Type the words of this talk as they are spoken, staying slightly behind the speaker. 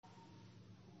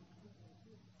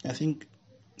I think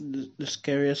the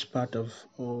scariest part of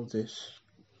all this,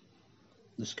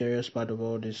 the scariest part of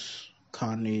all this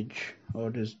carnage, all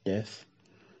this death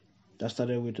that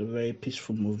started with a very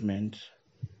peaceful movement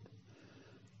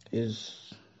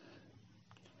is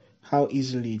how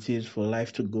easily it is for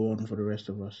life to go on for the rest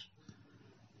of us.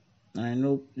 And I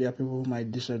know there are people who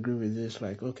might disagree with this,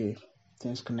 like, okay,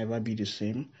 things can never be the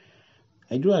same.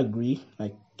 I do agree,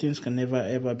 like, things can never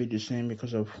ever be the same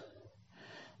because of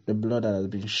the blood that has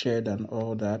been shed and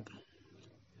all that.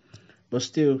 But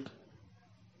still,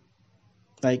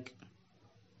 like,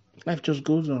 life just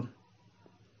goes on.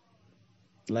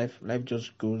 Life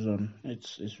just goes on.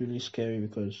 It's really scary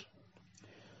because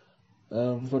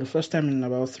for the first time in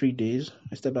about 3 days,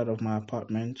 I stepped out of my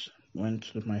apartment, went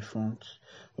to the front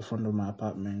of my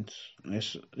apartment.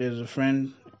 There's a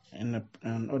friend in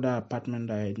another apartment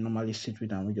that I normally sit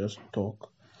with, and we just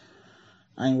talk.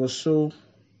 And it was so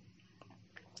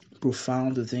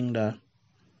profound to think that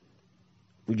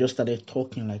we just started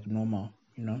talking like normal,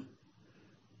 you know.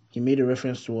 He made a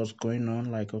reference to what's going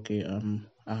on, like, okay,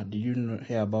 did you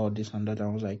hear about this and that? I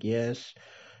was like, yes,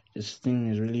 this thing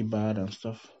is really bad and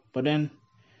stuff. But then,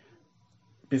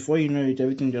 before you know it,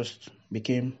 everything just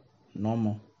became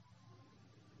normal.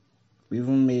 We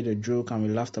even made a joke and we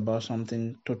laughed about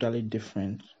something totally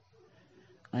different.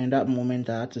 And in that moment,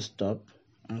 I had to stop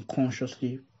and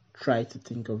consciously try to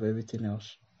think of everything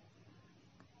else.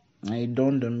 And it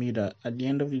dawned on me that at the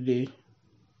end of the day,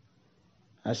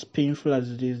 as painful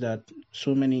as it is that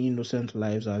so many innocent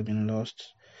lives have been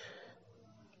lost,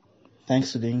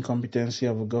 thanks to the incompetency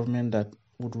of a government that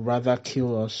would rather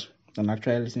kill us than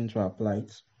actually listen to our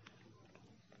plight,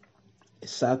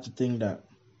 it's sad to think that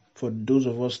for those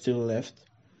of us still left,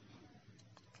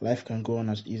 life can go on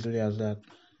as easily as that.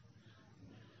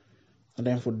 And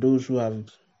then for those who have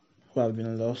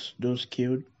been lost, those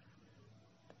killed,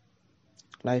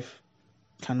 life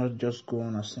cannot just go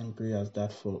on as simply as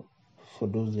that for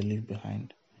those they leave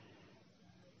behind.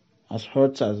 As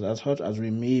hurt as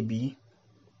we may be,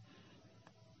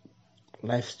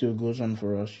 life still goes on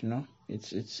for us, you know?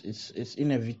 It's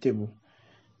inevitable.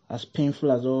 As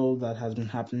painful as all that has been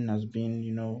happening has been,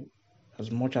 you know,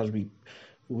 as much as we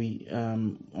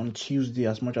on Tuesday,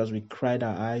 as much as we cried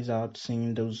our eyes out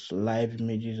seeing those live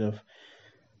images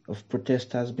of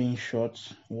protesters being shot,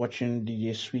 watching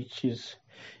DJ Switch's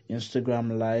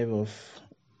Instagram live of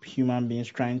human beings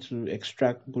trying to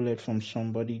extract bullet from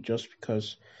somebody just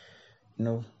because, you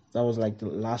know, that was like the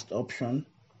last option.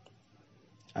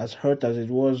 As hurt as it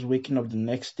was waking up the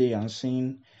next day and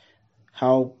seeing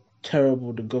how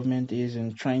terrible the government is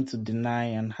in trying to deny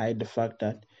and hide the fact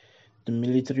that the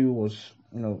military was,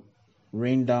 you know,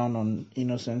 rained down on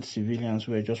innocent civilians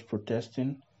who were just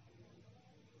protesting.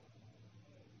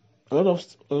 A lot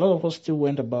of us still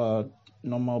went about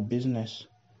normal business.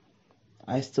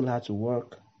 I still had to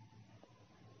work.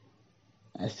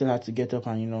 I still had to get up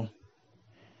and, you know,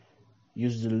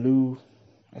 use the loo.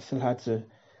 I still had to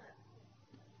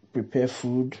prepare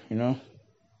food, you know.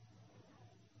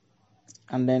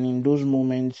 And then in those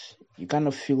moments, you kind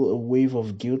of feel a wave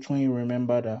of guilt when you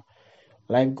remember that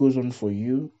life goes on for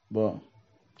you, but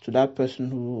to that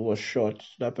person who was shot,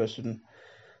 that person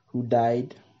who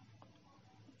died,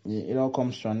 it all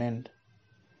comes to an end.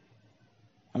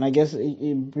 And I guess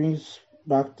it brings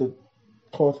back the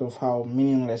thought of how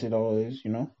meaningless it all is,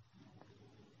 you know?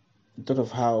 The thought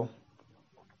of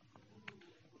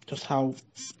just how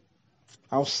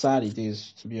sad it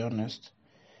is, to be honest.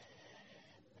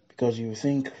 Because you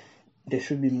think there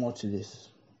should be more to this.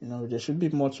 You know, there should be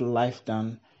more to life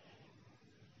than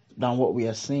what we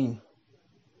are seeing.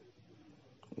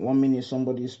 One minute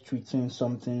somebody's tweeting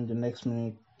something, the next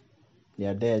minute they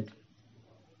are dead.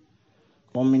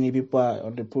 One minute people are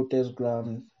on the protest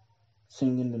ground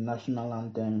singing the national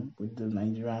anthem with the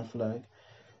Nigerian flag.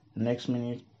 The next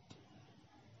minute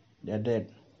they're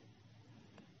dead.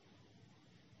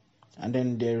 And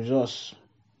then there's us.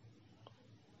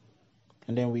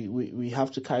 And then we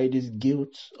have to carry this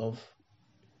guilt of,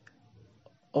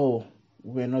 oh,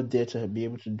 we're not there to be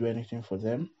able to do anything for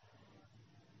them.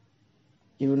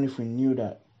 Even if we knew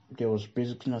that there was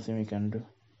basically nothing we can do.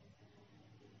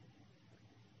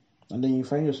 And then you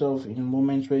find yourself in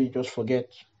moments where you just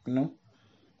forget, you know,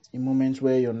 in moments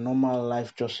where your normal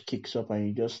life just kicks up and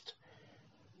you just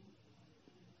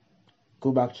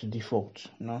go back to default,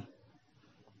 you know.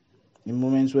 In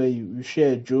moments where you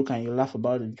share a joke and you laugh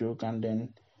about the joke and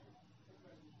then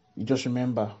you just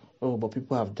remember, oh, but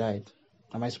people have died.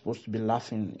 Am I supposed to be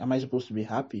laughing? Am I supposed to be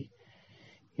happy?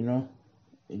 You know,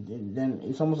 then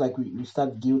it's almost like we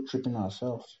start guilt tripping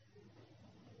ourselves,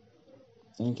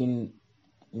 thinking,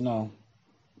 you know,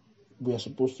 we are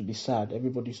supposed to be sad.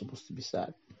 Everybody's supposed to be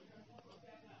sad.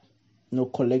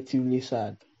 Collectively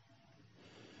sad.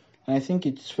 And I think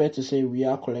it's fair to say we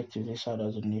are collectively sad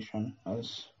as a nation,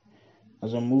 as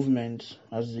a movement,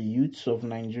 as the youths of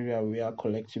Nigeria. We are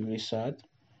collectively sad.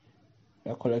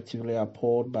 We are collectively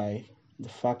appalled by the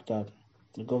fact that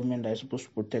the government that is supposed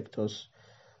to protect us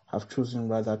have chosen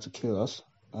rather to kill us.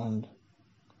 And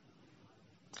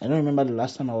I don't remember the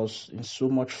last time I was in so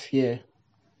much fear.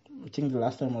 I think the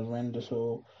last time was when this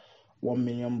whole 1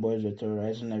 million boys were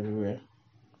terrorizing everywhere.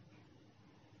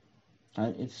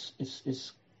 And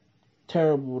it's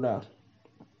terrible that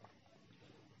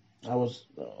I was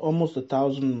almost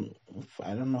 1,000.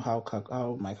 I don't know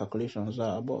how my calculations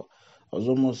are, but I was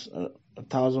almost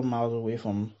 1,000 miles away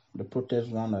from the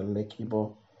protest ground at Lekki.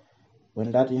 But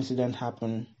when that incident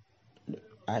happened,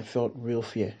 I felt real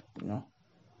fear,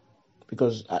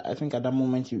 because I think at that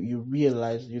moment you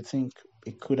realize, you think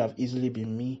it could have easily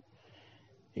been me.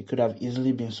 It could have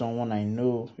easily been someone I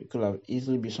know. It could have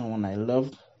easily been someone I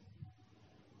loved.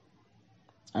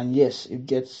 And yes, it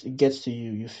gets to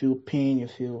you. You feel pain. You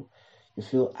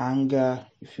feel anger.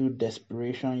 You feel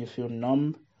desperation. You feel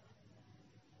numb.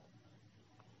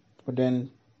 But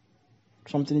then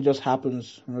something just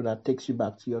happens, that takes you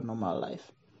back to your normal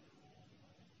life.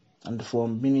 And for a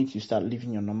minute, you start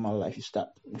living your normal life.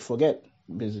 You forget,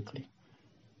 basically.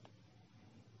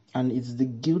 And it's the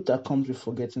guilt that comes with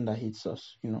forgetting that hits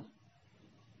us,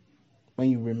 When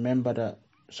you remember that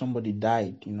somebody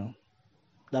died,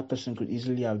 that person could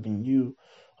easily have been you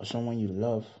or someone you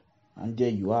love. And there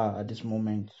you are at this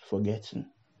moment, forgetting.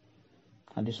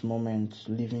 At this moment,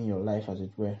 living your life as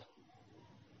it were.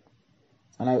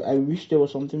 And I wish there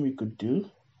was something we could do,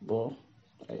 but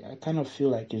I kind of feel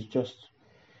like it's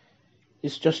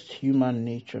just human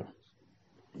nature.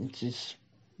 It is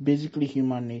basically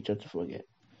human nature to forget.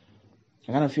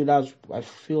 I feel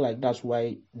like that's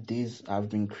why days have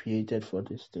been created for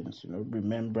these things,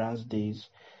 remembrance days.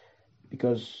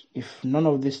 Because if none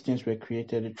of these things were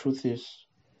created, the truth is,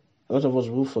 a lot of us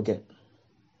will forget.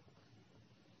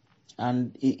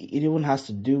 And it even has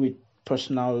to do with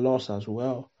personal loss as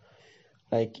well.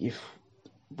 Like if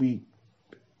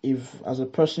as a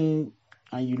person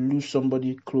and you lose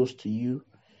somebody close to you,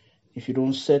 if you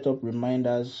don't set up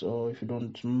reminders or if you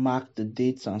don't mark the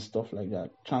dates and stuff like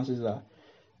that, chances are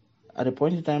at a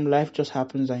point in time life just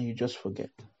happens and you just forget.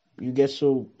 You get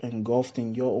so engulfed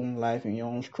in your own life and your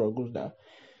own struggles that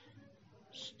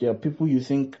there are people you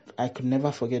think, I could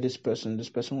never forget this person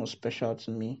was special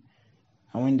to me,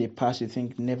 and when they pass you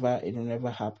think it'll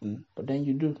never happen, but then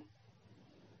you do.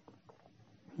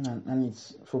 And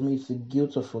it's, for me, it's the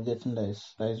guilt of forgetting that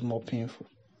is more painful.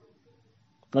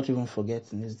 Not even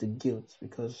forgetting, it's the guilt,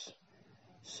 because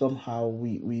somehow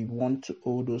we want to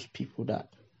owe those people that.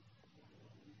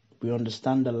 We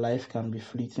understand that life can be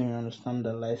fleeting, we understand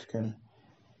that life can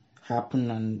happen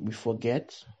and we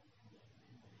forget.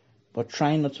 But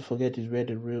trying not to forget is where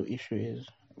the real issue is,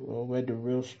 or where the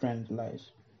real strength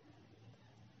lies.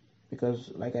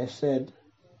 Because like I said,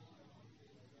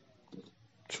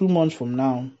 2 months from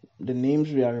now, the names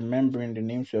we are remembering, the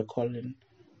names we are calling,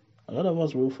 a lot of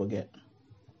us will forget.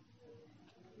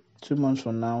 2 months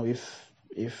from now,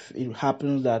 if it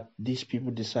happens that these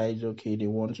people decide, okay, they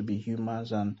want to be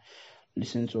humans and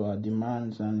listen to our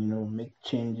demands and make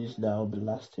changes that will be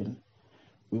lasting,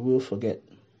 we will forget.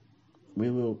 We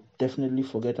will definitely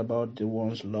forget about the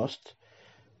ones lost.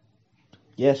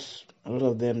 Yes, a lot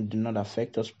of them do not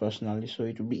affect us personally, so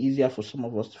it will be easier for some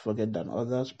of us to forget than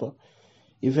others, but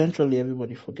eventually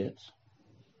everybody forgets.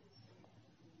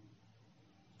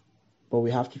 But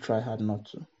we have to try hard not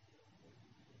to.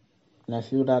 And I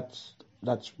feel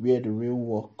that's where the real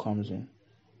work comes in.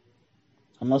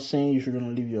 I'm not saying you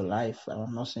shouldn't live your life.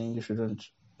 I'm not saying you shouldn't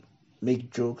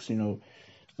make jokes,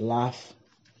 laugh.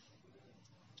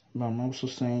 But I'm also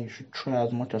saying you should try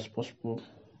as much as possible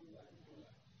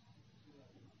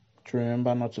to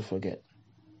remember not to forget.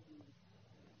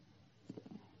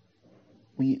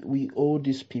 We owe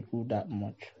these people that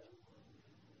much.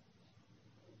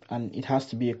 And it has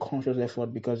to be a conscious effort,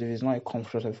 because if it's not a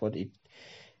conscious effort, it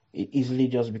easily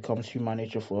just becomes human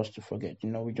nature for us to forget.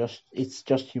 It's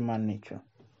just human nature.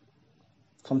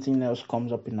 Something else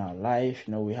comes up in our life,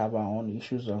 we have our own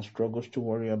issues and struggles to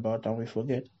worry about, and we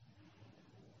forget.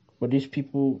 But these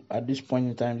people, at this point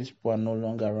in time, these people are no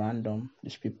longer random.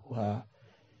 These people are,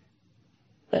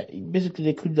 basically,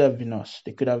 they could have been us.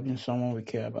 They could have been someone we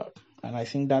care about. And I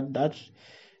think that's,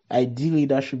 ideally,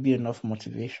 that should be enough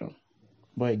motivation.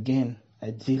 But again,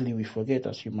 ideally, we forget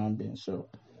as human beings. So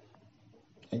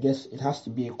I guess it has to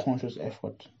be a conscious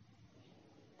effort.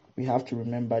 We have to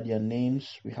remember their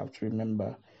names. We have to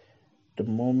remember the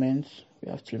moments.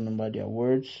 We have to remember their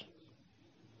words.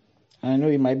 And I know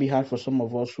it might be hard for some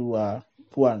of us who are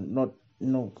not,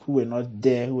 who were not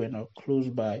there, who were not close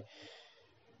by,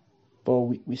 but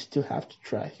we still have to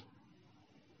try.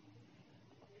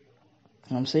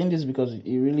 And I'm saying this because it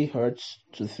really hurts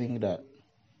to think that,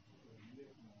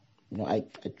 I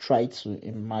try to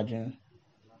imagine,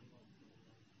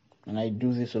 and I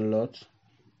do this a lot.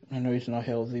 I know it's not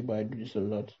healthy, but I do this a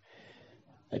lot.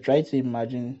 I try to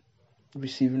imagine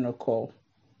receiving a call,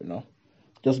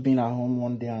 just being at home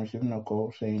one day and receiving a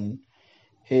call saying,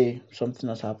 hey, something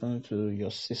has happened to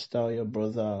your sister or your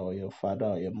brother or your father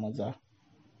or your mother.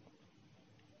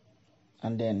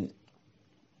 And then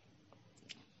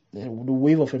the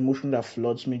wave of emotion that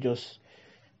floods me just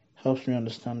helps me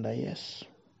understand that, yes,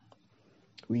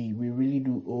 we really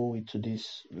do owe it to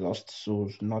these lost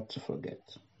souls not to forget.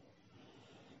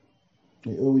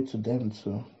 We owe it to them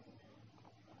to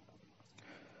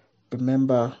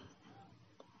remember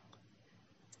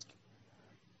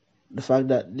the fact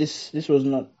that this was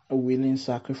not a willing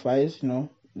sacrifice.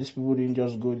 These people didn't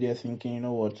just go there thinking, you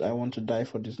know what, I want to die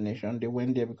for this nation. They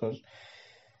went there because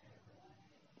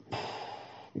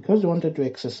they wanted to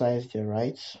exercise their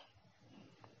rights,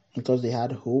 because they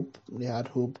had hope. They had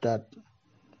hope that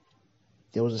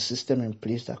there was a system in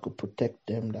place that could protect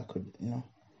them, that could,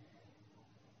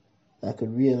 that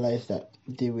could realize that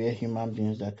they were human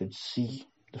beings, that could see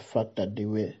the fact that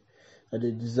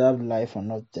they deserved life and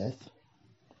not death.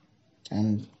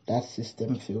 And that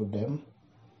system failed them.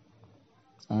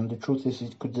 And the truth is,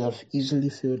 it could have easily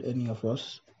failed any of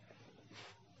us.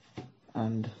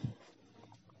 And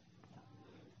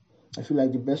I feel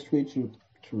like the best way to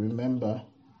remember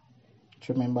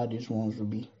these ones would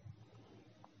be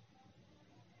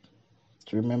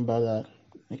to remember that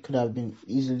it could have been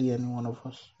easily any one of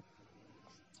us.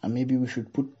 And maybe we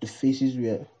should put the faces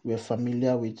we're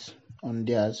familiar with on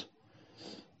theirs.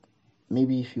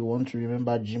 Maybe if you want to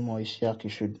remember Jim or Isiak, you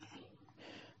should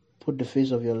put the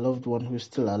face of your loved one who's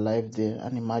still alive there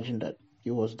and imagine that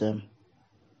it was them.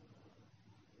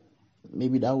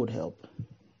 Maybe that would help.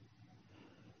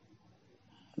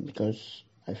 Because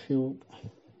I feel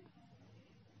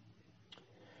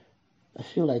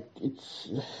like it's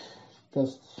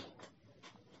just,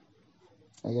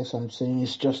 I guess I'm saying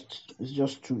it's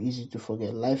just too easy to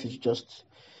forget. Life is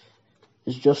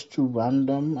just too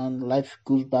random, and life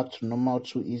goes back to normal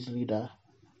too easily, that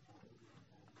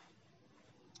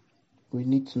we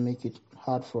need to make it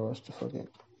hard for us to forget.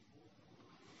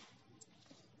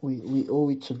 We owe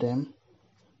it to them.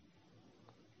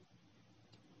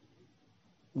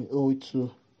 We owe it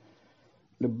to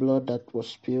the blood that was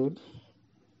spilled.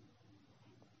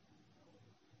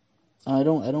 I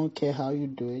don't care how you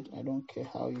do it. I don't care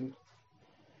how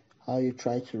you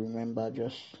try to remember.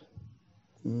 Just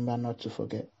remember not to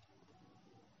forget.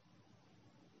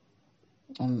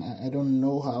 And I don't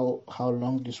know how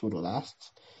long this would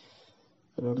last.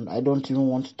 I don't even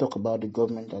want to talk about the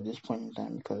government at this point in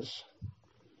time, because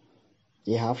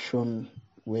they have shown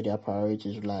where their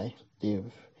priorities lie.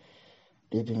 They've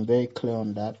been very clear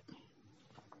on that.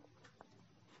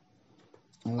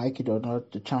 And like it or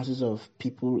not, the chances of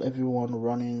everyone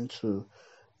running to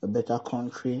a better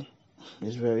country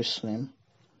is very slim.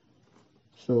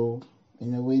 So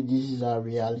in a way, this is our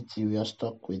reality. We are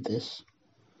stuck with this.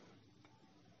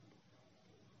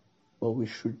 But we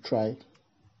should try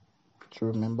to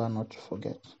remember not to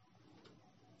forget.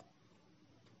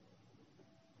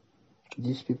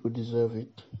 These people deserve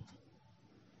it.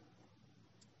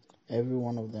 Every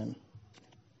one of them.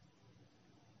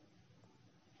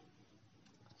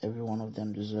 Every one of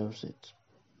them deserves it.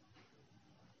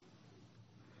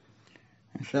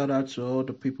 And shout out to all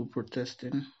the people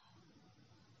protesting.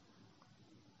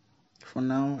 For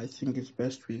now, I think it's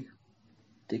best we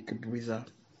take a breather,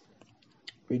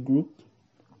 regroup,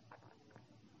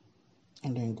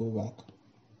 and then go back.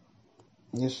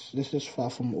 This is far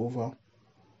from over.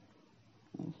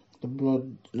 The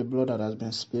blood that has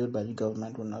been spilled by the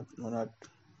government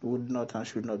would not and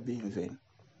should not be in vain.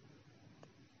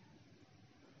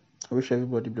 I wish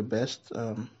everybody the best.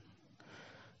 I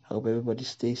hope everybody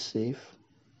stays safe.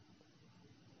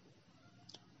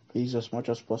 Please, as much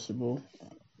as possible,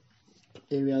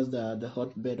 areas that are the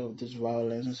hotbed of this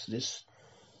violence, this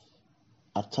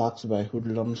attacks by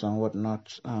hoodlums and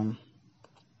whatnot.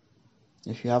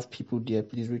 If you have people there,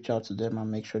 please reach out to them and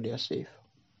make sure they are safe.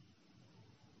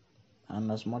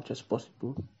 And as much as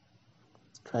possible,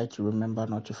 try to remember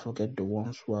not to forget the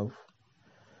ones who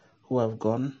have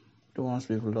gone, the ones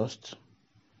we've lost.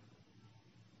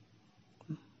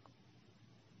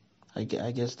 I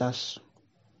guess that's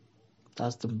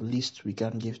the least we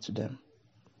can give to them,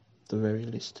 the very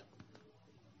least.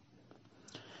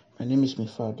 My name is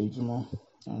Mifa Dejumo,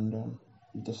 and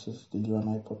this is the You and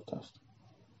I podcast.